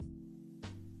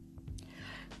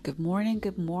Good morning,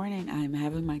 good morning. I'm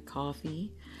having my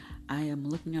coffee. I am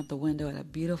looking out the window at a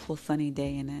beautiful sunny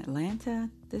day in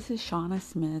Atlanta. This is Shauna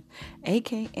Smith,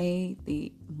 aka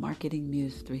the Marketing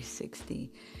Muse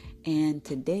 360. And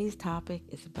today's topic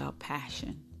is about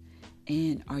passion.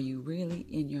 And are you really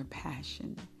in your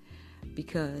passion?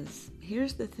 Because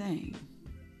here's the thing.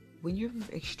 When you're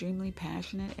extremely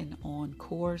passionate and on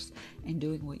course and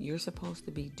doing what you're supposed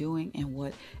to be doing and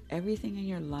what everything in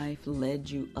your life led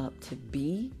you up to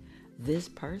be this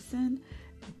person,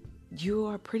 you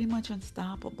are pretty much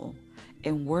unstoppable.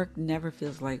 And work never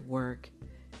feels like work.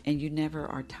 And you never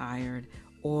are tired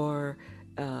or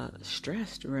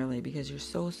stressed, really, because you're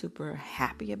so super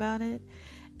happy about it.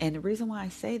 And the reason why I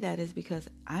say that is because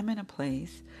I'm in a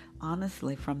place,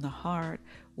 honestly, from the heart,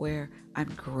 where I'm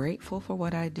grateful for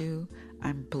what I do.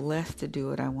 I'm blessed to do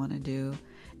what I want to do.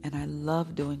 And I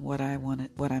love doing what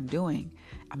I'm doing.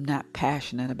 I'm not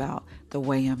passionate about the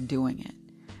way I'm doing it,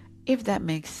 if that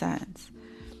makes sense.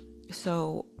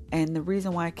 So, and the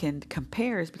reason why I can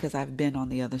compare is because I've been on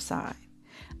the other side.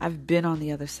 I've been on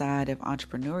the other side of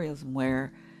entrepreneurialism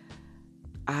where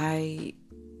I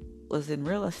was in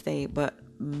real estate, but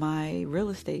my real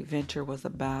estate venture was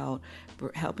about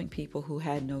helping people who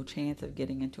had no chance of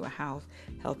getting into a house,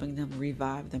 helping them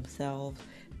revive themselves,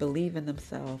 believe in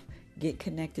themselves, get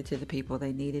connected to the people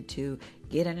they needed to,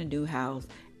 get in a new house,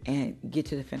 and get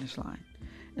to the finish line.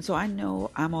 And so I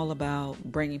know I'm all about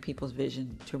bringing people's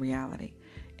vision to reality,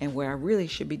 and where I really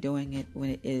should be doing it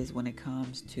when it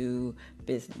comes to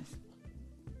business.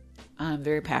 I'm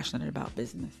very passionate about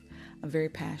business. I'm very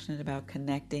passionate about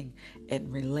connecting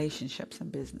and relationships in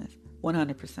business,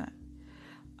 100%.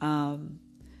 And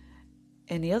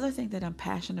the other thing that I'm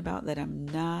passionate about that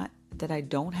I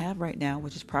don't have right now,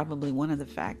 which is probably one of the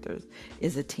factors,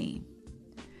 is a team.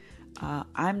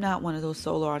 I'm not one of those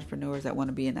solo entrepreneurs that want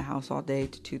to be in the house all day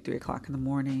to 2, 3 o'clock in the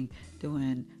morning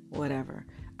doing whatever.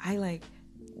 I like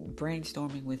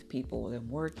brainstorming with people and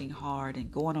working hard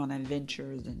and going on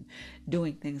adventures and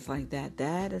doing things like that.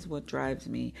 That is what drives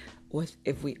me.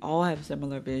 If we all have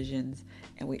similar visions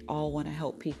and we all want to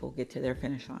help people get to their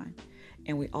finish line,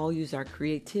 and we all use our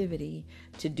creativity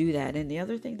to do that. And the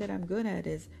other thing that I'm good at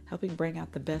is helping bring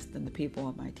out the best in the people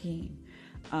on my team,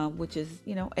 which is,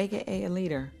 AKA a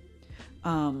leader.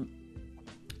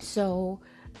 So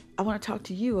I want to talk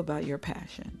to you about your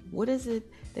passion. What is it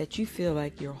that you feel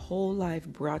like your whole life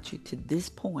brought you to this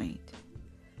point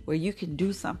where you can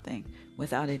do something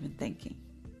without even thinking?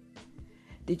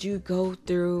 Did you go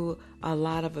through a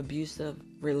lot of abusive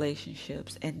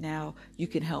relationships and now you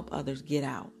can help others get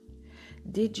out?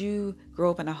 Did you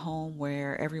grow up in a home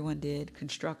where everyone did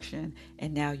construction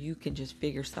and now you can just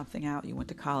figure something out? You went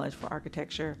to college for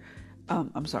architecture.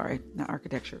 Not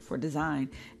architecture, for design.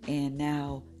 And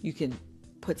now you can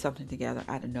put something together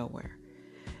out of nowhere.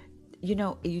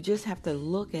 You just have to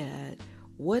look at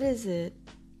what is it.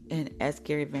 And as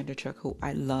Gary Vaynerchuk, who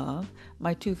I love,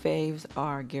 my two faves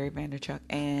are Gary Vaynerchuk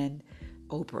and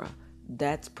Oprah.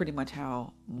 That's pretty much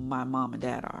how my mom and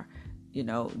dad are.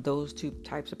 Those two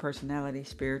types of personality,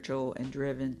 spiritual and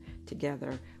driven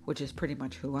together, which is pretty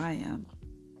much who I am.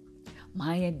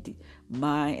 My,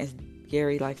 as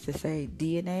Gary likes to say,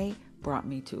 DNA brought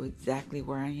me to exactly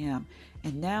where I am.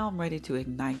 And now I'm ready to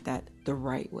ignite that the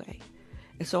right way.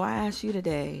 And so I ask you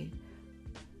today,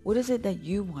 what is it that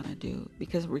you want to do?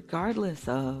 Because regardless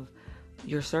of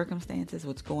your circumstances,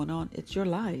 what's going on, it's your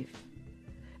life.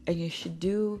 And you should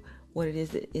do what it is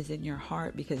that is in your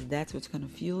heart, because that's what's going to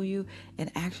fuel you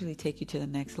and actually take you to the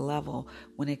next level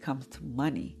when it comes to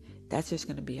money. That's just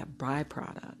going to be a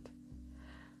byproduct.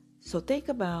 So think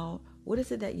about, what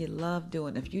is it that you love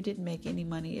doing? If you didn't make any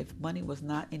money, if money was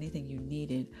not anything you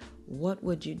needed, what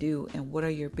would you do? And what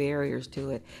are your barriers to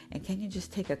it? And can you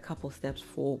just take a couple steps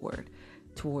forward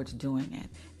towards doing it?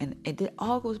 And it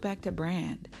all goes back to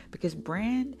brand, because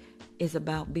brand is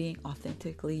about being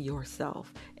authentically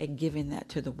yourself and giving that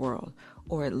to the world,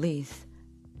 or at least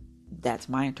that's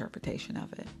my interpretation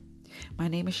of it. My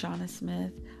name is Shauna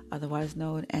Smith, otherwise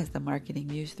known as the Marketing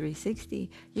Muse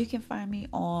 360. You can find me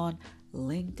on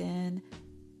LinkedIn.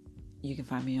 You can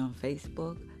find me on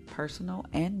Facebook, personal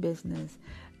and business.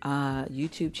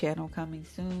 YouTube channel coming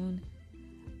soon.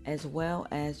 As well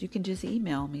as you can just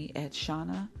email me at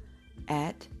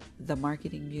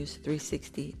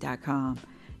Shauna@themarketingmuse360.com.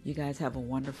 You guys have a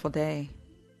wonderful day.